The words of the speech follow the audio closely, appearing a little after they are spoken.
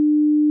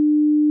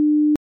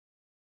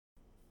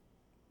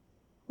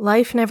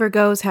Life never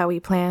goes how we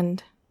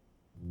planned.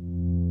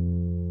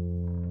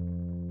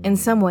 In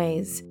some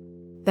ways,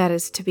 that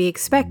is to be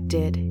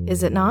expected,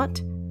 is it not?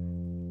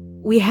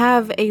 We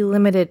have a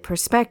limited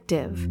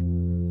perspective.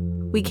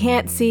 We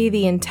can't see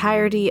the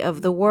entirety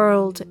of the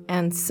world,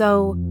 and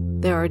so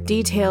there are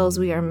details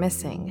we are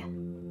missing.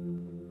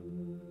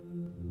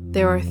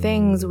 There are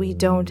things we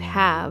don't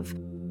have,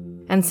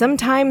 and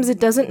sometimes it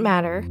doesn't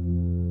matter,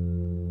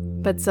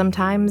 but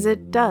sometimes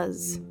it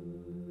does.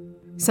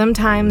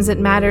 Sometimes it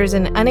matters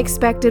in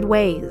unexpected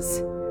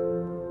ways.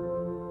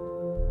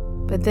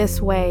 But this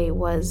way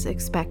was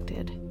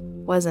expected,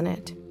 wasn't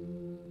it?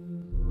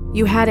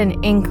 You had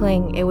an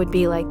inkling it would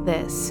be like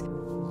this,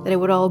 that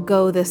it would all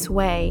go this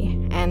way,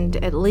 and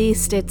at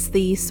least it's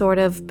the sort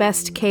of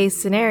best case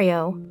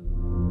scenario,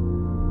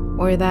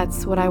 or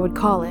that's what I would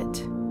call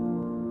it.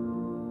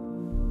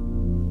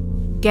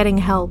 Getting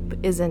help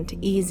isn't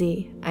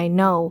easy, I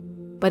know,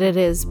 but it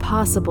is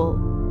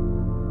possible.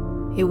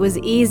 It was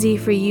easy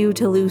for you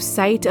to lose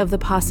sight of the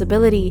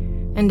possibility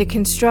and to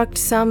construct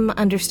some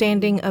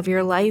understanding of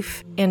your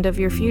life and of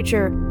your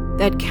future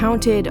that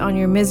counted on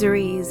your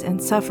miseries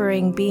and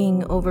suffering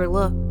being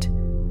overlooked.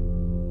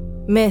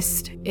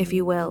 Missed, if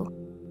you will.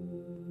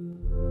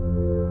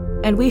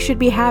 And we should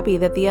be happy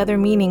that the other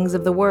meanings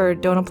of the word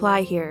don't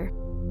apply here.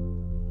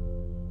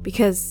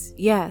 Because,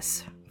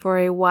 yes, for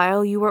a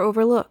while you were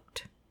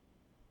overlooked.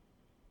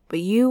 But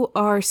you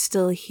are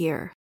still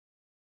here.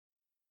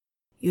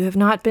 You have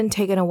not been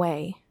taken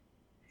away.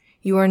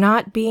 You are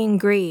not being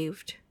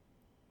grieved.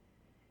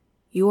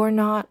 You are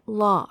not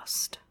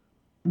lost.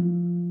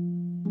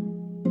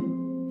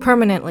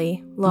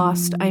 Permanently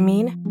lost, I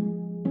mean.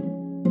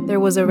 There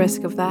was a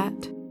risk of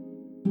that.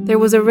 There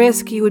was a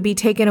risk you would be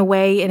taken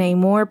away in a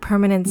more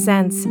permanent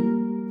sense,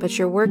 but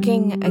you're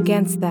working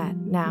against that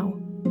now.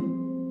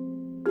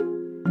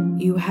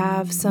 You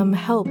have some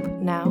help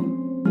now.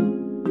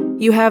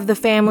 You have the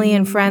family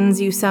and friends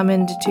you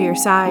summoned to your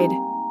side,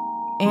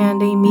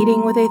 and a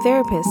meeting with a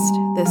therapist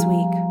this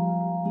week.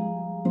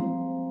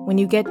 When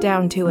you get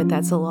down to it,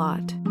 that's a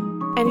lot.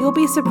 And you'll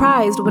be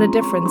surprised what a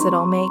difference it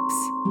all makes.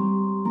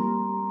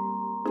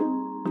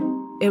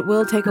 It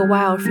will take a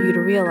while for you to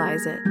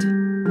realize it,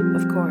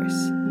 of course.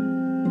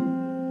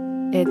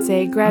 It's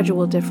a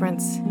gradual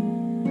difference.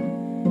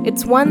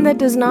 It's one that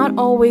does not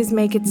always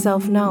make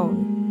itself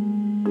known.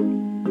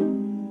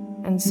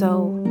 And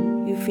so,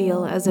 you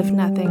feel as if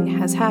nothing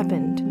has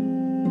happened.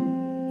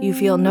 You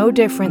feel no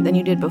different than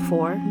you did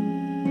before.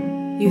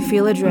 You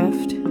feel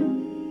adrift.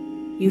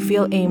 You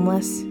feel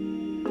aimless.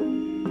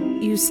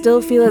 You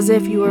still feel as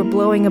if you are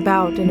blowing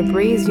about in a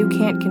breeze you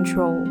can't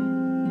control.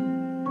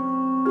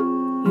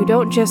 You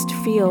don't just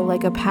feel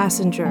like a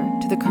passenger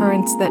to the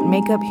currents that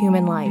make up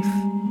human life.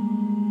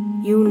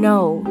 You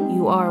know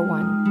you are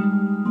one.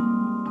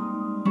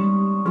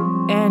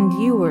 And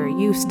you were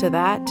used to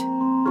that.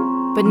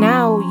 But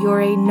now you're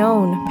a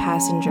known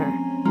passenger.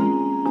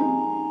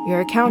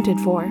 You're accounted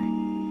for.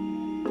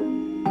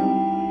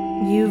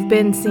 You've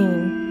been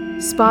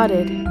seen,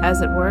 spotted,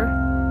 as it were,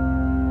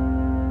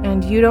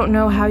 and you don't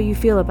know how you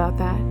feel about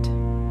that.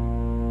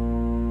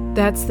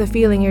 That's the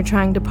feeling you're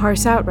trying to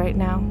parse out right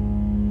now.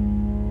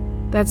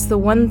 That's the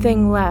one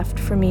thing left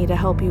for me to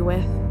help you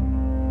with.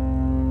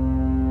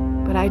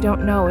 But I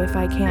don't know if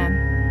I can.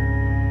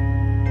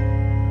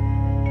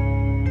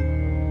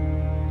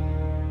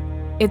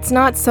 It's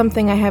not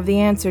something I have the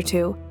answer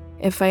to,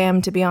 if I am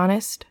to be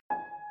honest.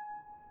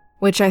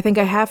 Which I think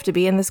I have to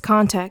be in this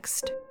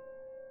context.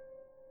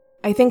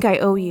 I think I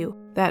owe you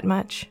that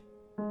much.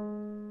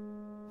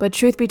 But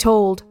truth be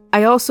told,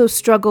 I also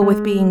struggle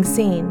with being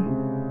seen.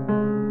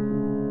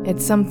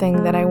 It's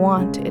something that I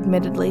want,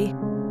 admittedly.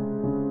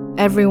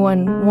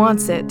 Everyone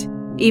wants it,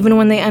 even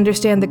when they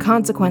understand the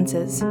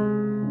consequences.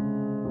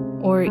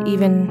 Or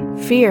even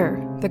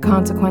fear the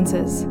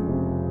consequences.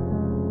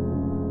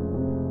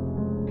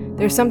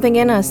 There's something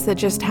in us that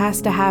just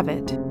has to have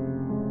it.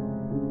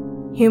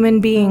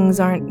 Human beings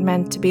aren't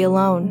meant to be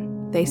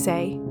alone, they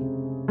say.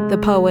 The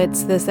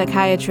poets, the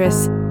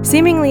psychiatrists,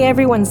 seemingly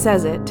everyone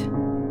says it.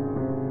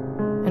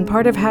 And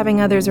part of having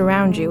others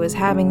around you is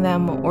having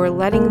them or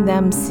letting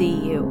them see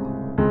you.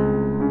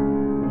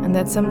 And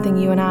that's something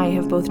you and I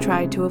have both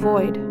tried to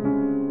avoid.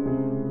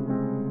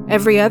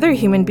 Every other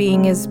human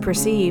being is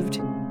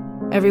perceived.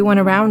 Everyone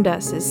around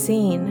us is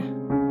seen.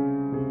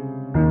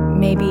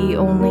 Maybe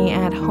only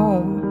at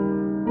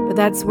home, but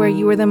that's where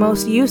you were the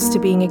most used to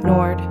being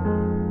ignored.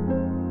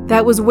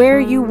 That was where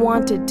you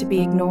wanted to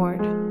be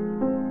ignored.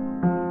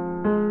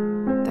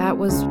 That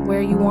was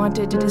where you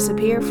wanted to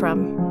disappear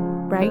from,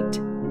 right?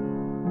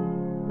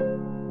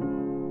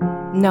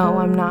 No,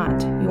 I'm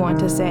not, you want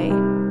to say.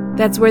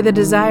 That's where the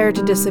desire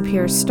to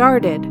disappear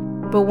started,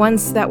 but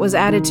once that was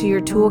added to your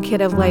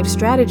toolkit of life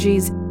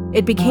strategies,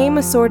 it became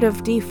a sort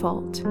of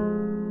default.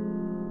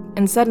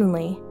 And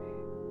suddenly,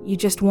 you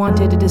just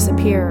wanted to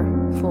disappear,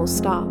 full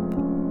stop.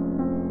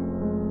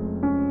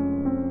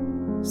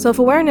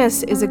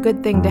 Self-awareness is a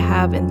good thing to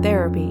have in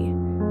therapy.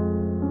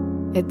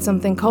 It's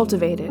something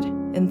cultivated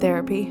in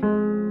therapy.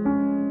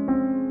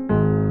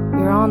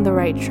 You're on the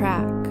right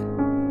track.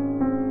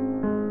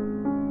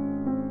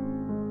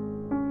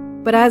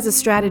 But as a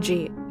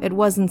strategy, it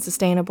wasn't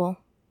sustainable.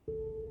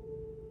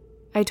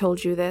 I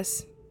told you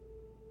this.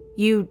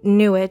 You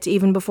knew it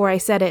even before I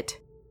said it.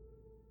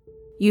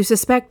 You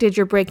suspected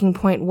your breaking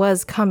point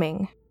was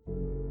coming,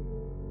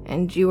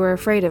 and you were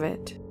afraid of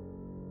it.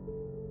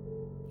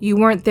 You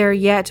weren't there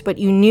yet, but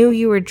you knew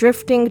you were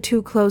drifting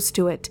too close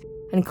to it,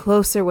 and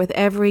closer with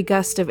every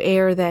gust of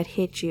air that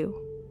hit you.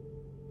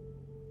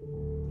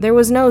 There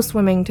was no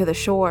swimming to the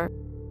shore.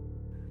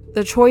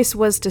 The choice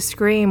was to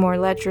scream or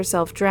let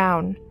yourself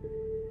drown,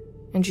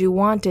 and you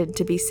wanted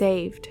to be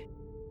saved.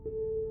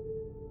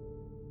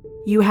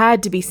 You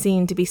had to be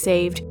seen to be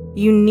saved.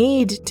 You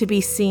need to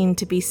be seen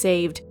to be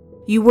saved.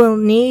 You will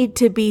need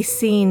to be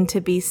seen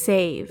to be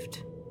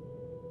saved.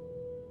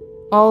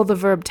 All the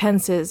verb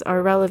tenses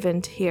are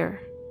relevant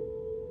here.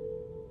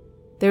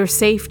 There's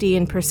safety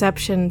in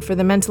perception for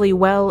the mentally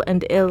well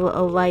and ill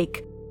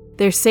alike.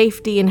 There's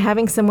safety in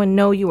having someone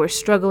know you are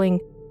struggling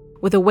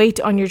with a weight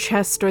on your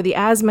chest or the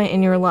asthma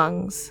in your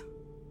lungs.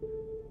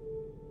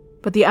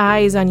 But the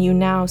eyes on you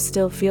now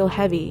still feel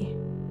heavy.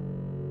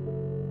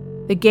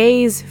 The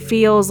gaze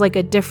feels like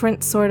a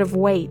different sort of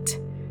weight,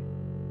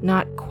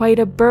 not quite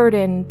a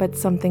burden, but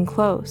something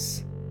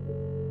close.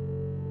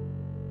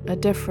 A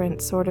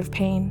different sort of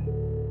pain.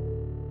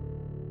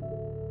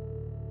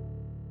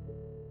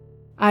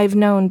 I've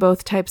known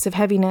both types of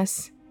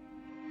heaviness.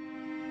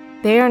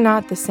 They are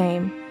not the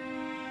same.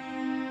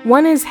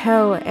 One is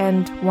hell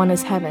and one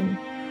is heaven.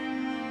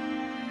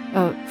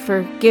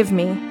 Forgive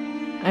me.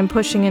 I'm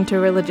pushing into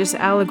religious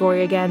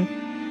allegory again.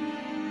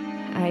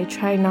 I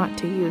try not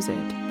to use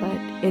it, but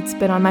it's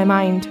been on my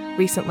mind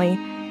recently.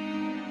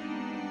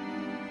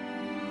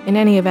 In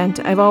any event,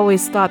 I've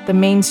always thought the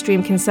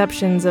mainstream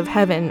conceptions of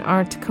heaven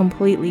aren't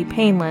completely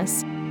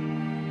painless.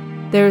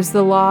 There's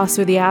the loss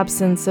or the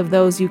absence of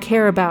those you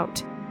care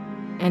about,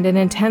 and an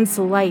intense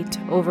light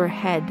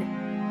overhead.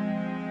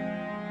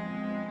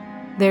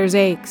 There's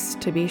aches,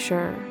 to be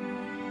sure,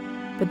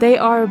 but they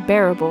are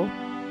bearable,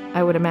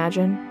 I would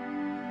imagine.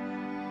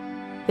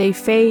 They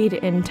fade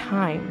in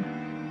time.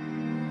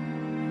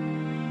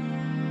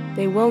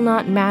 They will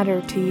not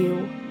matter to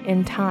you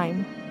in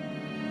time.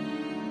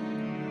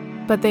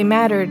 But they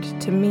mattered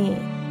to me.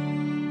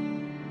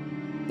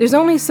 There's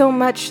only so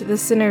much the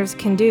sinners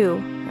can do,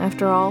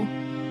 after all.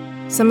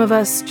 Some of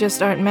us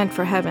just aren't meant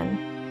for heaven.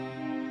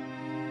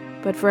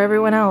 But for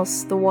everyone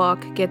else, the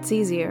walk gets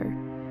easier.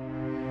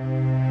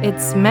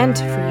 It's meant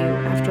for you,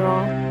 after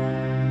all.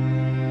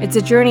 It's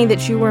a journey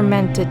that you were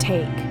meant to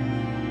take,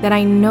 that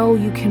I know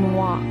you can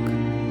walk.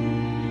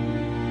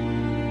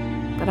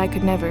 But I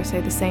could never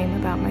say the same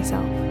about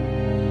myself.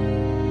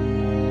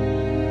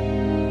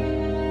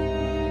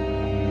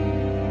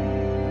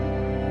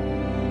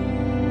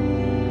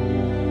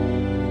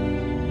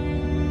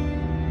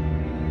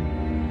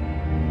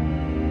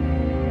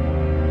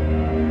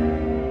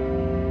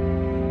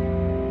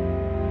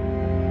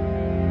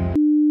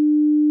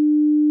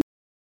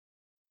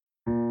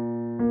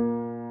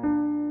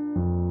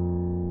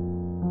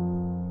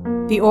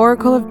 The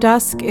Oracle of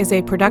Dusk is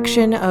a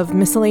production of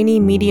Miscellany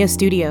Media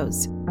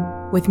Studios,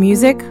 with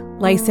music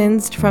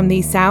licensed from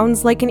the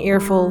Sounds Like an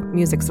Earful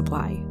music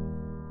supply.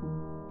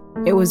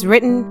 It was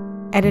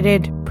written,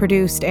 edited,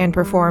 produced, and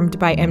performed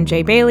by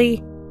MJ Bailey,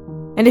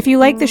 and if you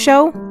like the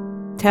show,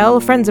 tell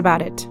friends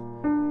about it.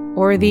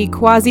 Or the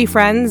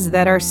quasi-friends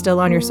that are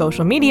still on your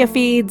social media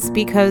feeds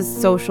because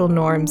social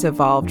norms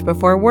evolved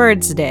before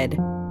words did.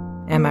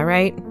 Am I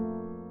right?